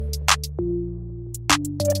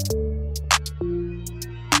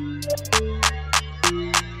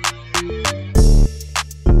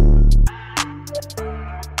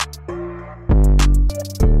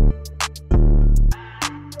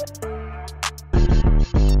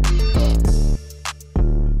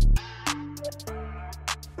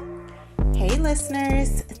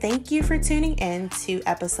listeners. Thank you for tuning in to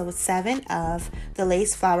episode 7 of the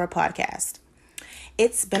Lace Flower podcast.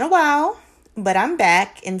 It's been a while, but I'm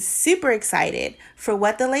back and super excited for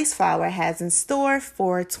what the Lace Flower has in store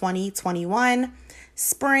for 2021.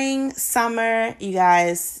 Spring, summer, you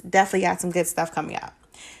guys definitely got some good stuff coming up.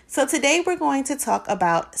 So today we're going to talk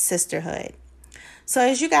about sisterhood. So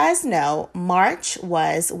as you guys know, March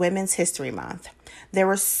was Women's History Month. There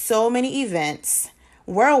were so many events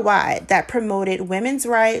worldwide that promoted women's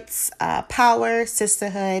rights, power,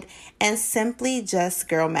 sisterhood, and simply just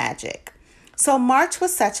girl magic. So March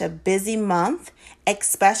was such a busy month,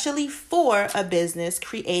 especially for a business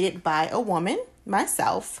created by a woman,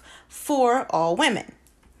 myself, for all women.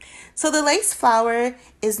 So the Lace Flower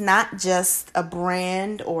is not just a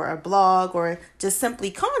brand or a blog or just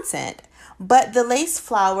simply content, but the Lace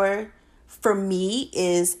Flower for me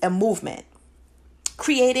is a movement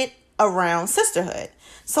created around sisterhood.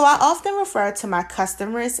 So I often refer to my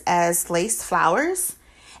customers as lace flowers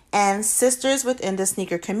and sisters within the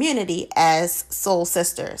sneaker community as soul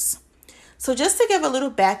sisters. So just to give a little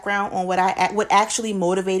background on what actually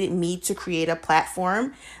motivated me to create a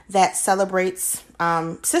platform that celebrates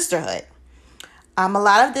sisterhood. A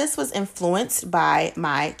lot of this was influenced by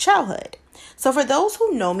my childhood. So for those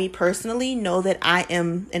who know me personally, know that I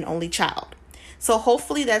am an only child. So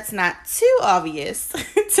hopefully that's not too obvious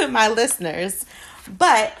to my listeners.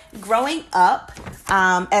 But growing up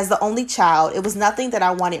as the only child, it was nothing that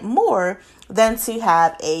I wanted more than to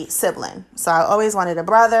have a sibling. So I always wanted a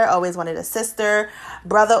brother, always wanted a sister,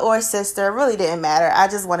 brother or sister, really didn't matter. I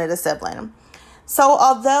just wanted a sibling. So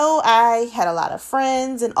although I had a lot of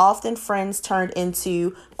friends and often friends turned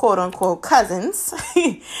into quote unquote cousins,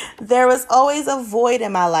 there was always a void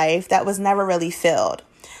in my life that was never really filled.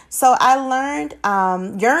 So I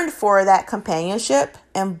yearned for that companionship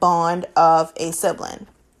and bond of a sibling.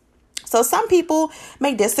 So some people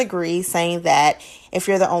may disagree, saying that if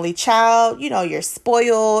you're the only child, you're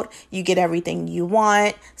spoiled, you get everything you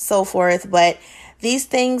want, so forth. But these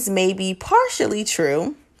things may be partially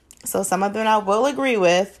true. So some of them I will agree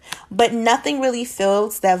with, but nothing really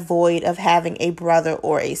fills that void of having a brother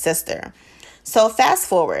or a sister. So fast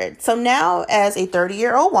forward. So now as a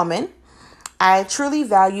 30-year-old woman, I truly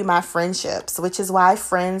value my friendships, which is why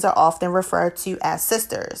friends are often referred to as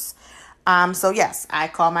sisters. So yes, I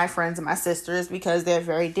call my friends my sisters because they're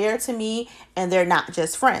very dear to me and they're not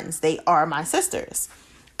just friends. They are my sisters.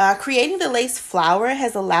 Creating the Lace Flower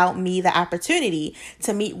has allowed me the opportunity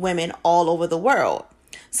to meet women all over the world.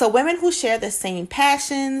 So women who share the same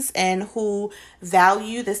passions and who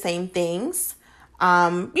value the same things,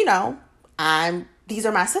 these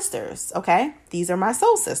are my sisters, okay? These are my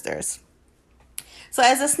soul sisters. So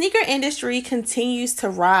as the sneaker industry continues to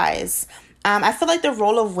rise, I feel like the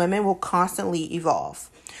role of women will constantly evolve.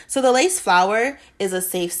 So the Lace Flower is a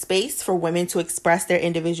safe space for women to express their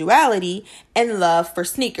individuality and love for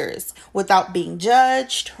sneakers without being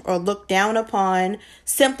judged or looked down upon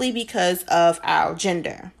simply because of our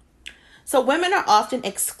gender. So women are often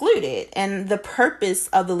excluded, and the purpose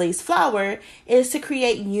of the Lace Flower is to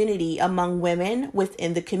create unity among women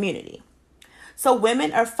within the community. So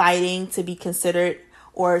women are fighting to be considered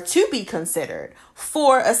for a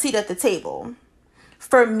seat at the table.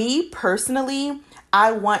 For me personally,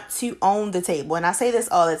 I want to own the table. And I say this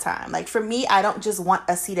all the time. Like for me, I don't just want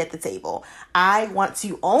a seat at the table. I want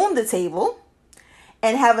to own the table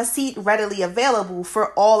and have a seat readily available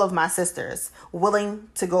for all of my sisters willing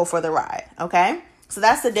to go for the ride. Okay. So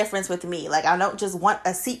that's the difference with me. Like I don't just want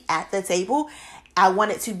a seat at the table. I want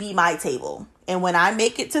it to be my table. And when I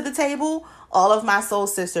make it to the table, all of my soul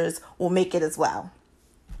sisters will make it as well.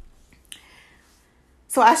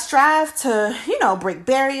 So I strive to, break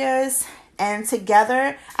barriers, and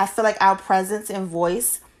together I feel like our presence and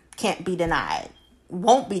voice won't be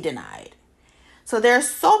denied. So there are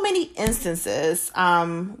so many instances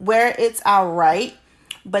where it's our right,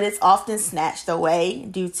 but it's often snatched away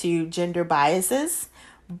due to gender biases.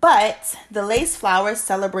 But the Lace Flower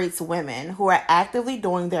celebrates women who are actively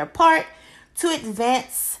doing their part to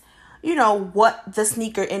advance what the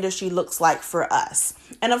sneaker industry looks like for us.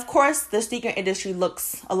 And of course, the sneaker industry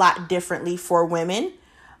looks a lot differently for women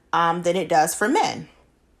than it does for men.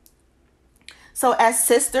 So as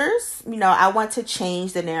sisters, I want to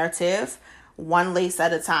change the narrative one lace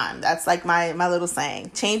at a time. That's like my little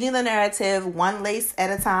saying. Changing the narrative one lace at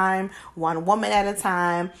a time, one woman at a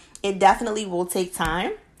time. It definitely will take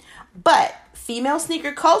time. But female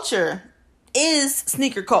sneaker culture is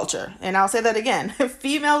sneaker culture. And I'll say that again.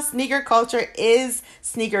 Female sneaker culture is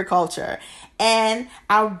sneaker culture. And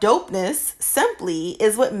our dopeness simply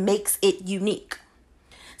is what makes it unique.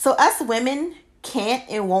 So us women can't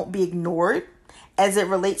and won't be ignored as it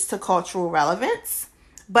relates to cultural relevance.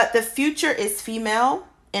 But the future is female,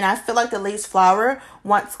 and I feel like the Lace Flower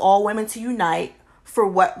wants all women to unite for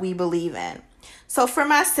what we believe in. So for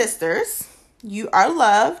my sisters, you are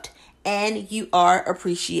loved and you are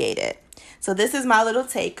appreciated. So this is my little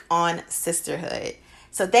take on sisterhood.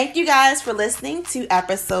 So thank you guys for listening to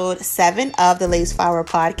episode 7 of the Lace Flower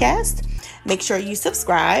podcast. Make sure you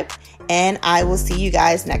subscribe, and I will see you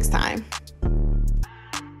guys next time.